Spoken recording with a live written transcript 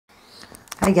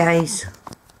Hi guys.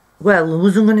 Well, I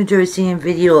wasn't going to do a singing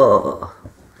video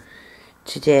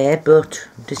today, but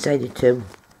decided to,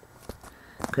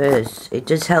 because it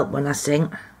does help when I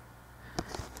sing,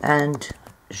 and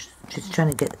just trying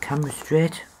to get the camera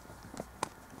straight,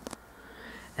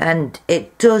 and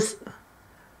it does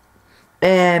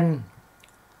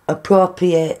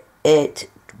appropriate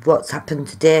it what's happened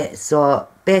today. So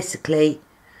basically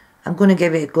I'm going to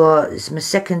give it a go. It's my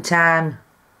second time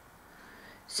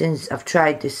since I've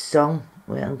tried this song.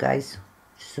 Wait on guys,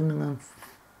 something on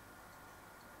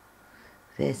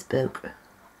Facebook.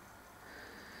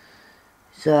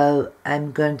 So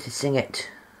I'm going to sing it.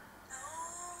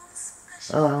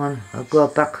 Oh, hang on, I'll go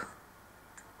back.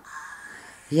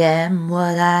 I am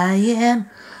what I am.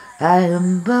 I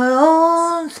am my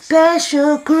own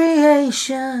special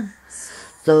creation.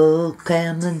 So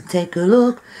come and take a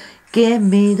look. Give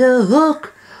me the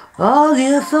hook. All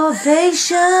your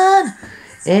salvation.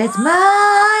 It's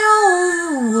my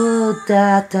own world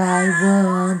that I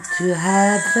want to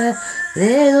have a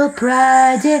little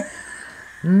pride in.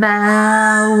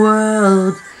 My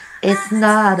world, it's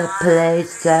not a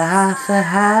place to have to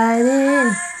hide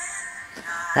in.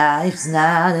 Life's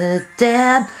not a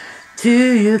damn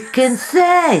till you can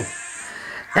say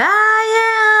I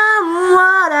am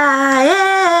what I am.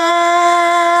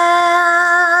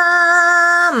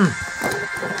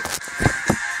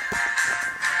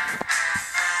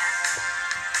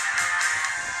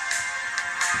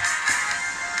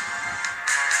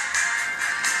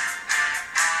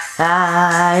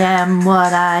 I am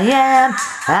what I am.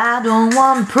 I don't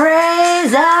want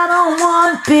praise, I don't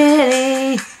want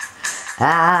pity.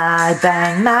 I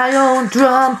bang my own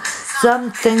drum,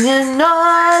 something in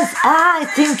noise, I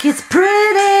think it's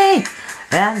pretty.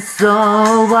 And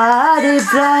so what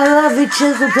if I love each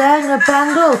other bang a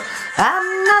bangle?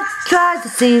 I'm not trying to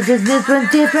see this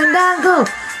different angle.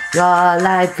 Your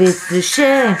life is a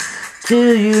shame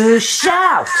till you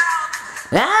shout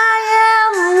I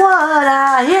am what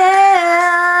I am.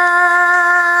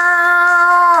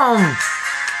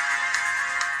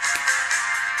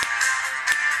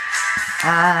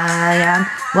 I am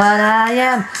what I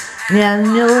am.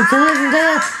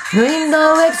 No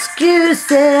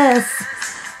excuses.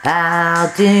 I'll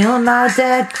deal my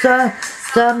deck.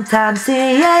 Sometimes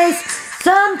he ace,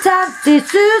 sometimes he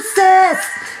success.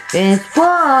 It's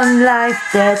one life,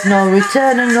 there's no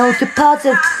return and no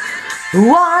deposit.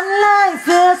 One life,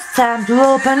 it's time to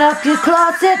open up your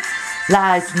closet.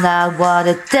 Life's not what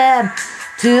a damn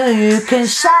till you can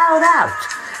shout out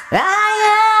I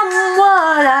am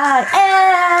what I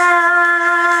am.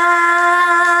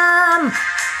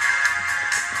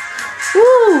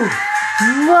 Woo,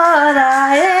 what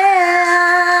I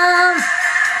am.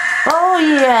 Oh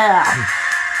yeah.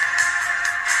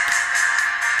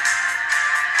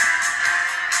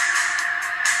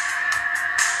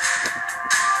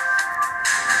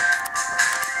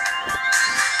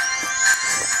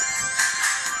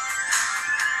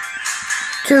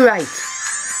 Too right.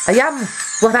 I am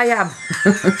what I am.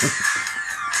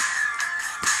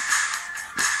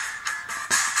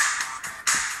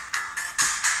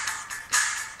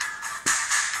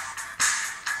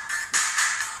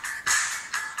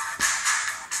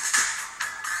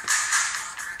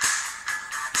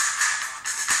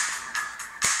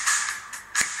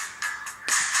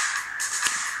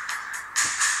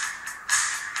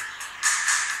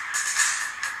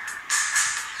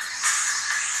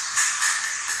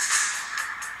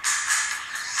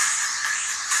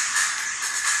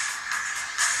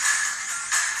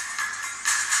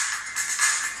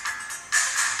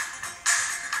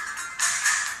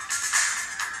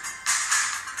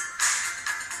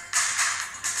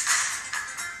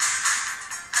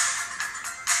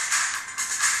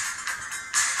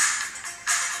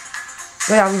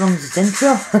 Wait, how long is this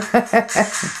intro?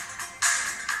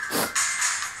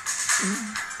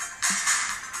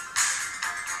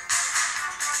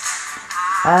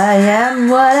 I am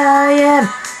what I am,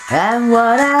 and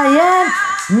what I am,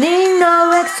 need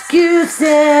no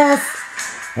excuses.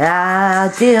 I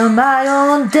deal my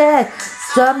own deck,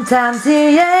 sometimes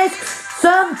he aches,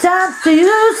 sometimes he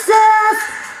uses.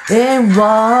 In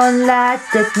one life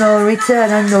there's no return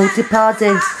and no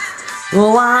deposit.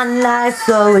 One life,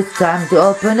 so it's time to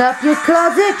open up your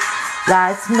closet.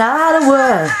 Life's not a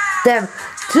word, damn,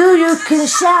 till you can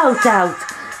shout out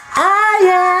I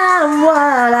am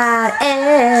what I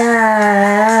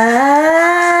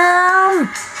am.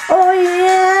 Oh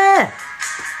yeah.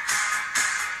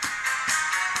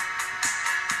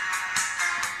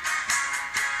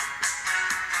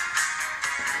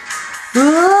 Oh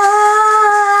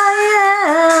I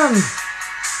am.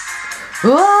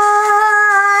 Oh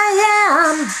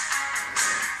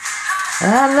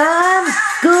And I'm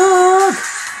good.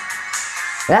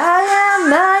 I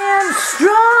am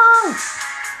strong.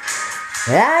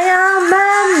 I am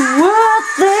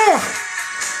worthy.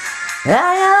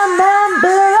 I am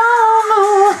belong.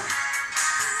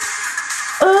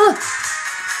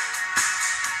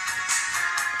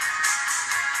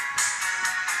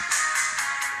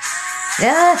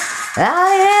 Yeah,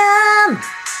 I am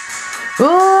who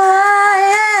I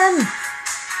am.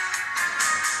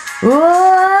 Who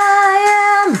I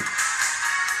am.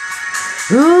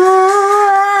 Who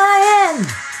I am.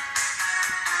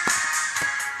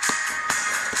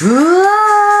 Who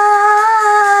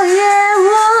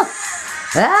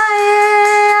I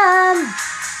am.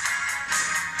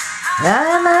 I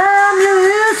am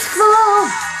useful.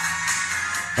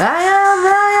 I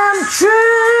am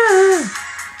true.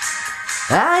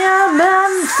 I am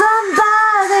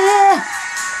somebody.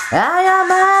 I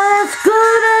am as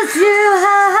good as you.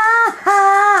 Ha ha ha.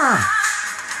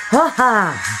 Ha ha.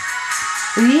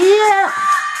 Yeah.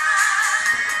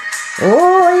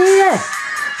 Oh yeah.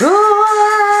 Oh,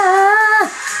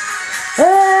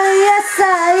 yes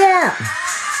I am.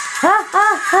 Ha ha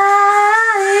ha.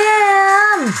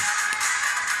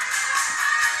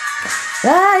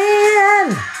 I am.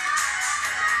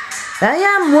 I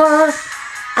am what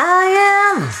I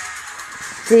am.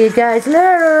 See you guys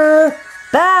later.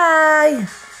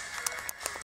 Bye.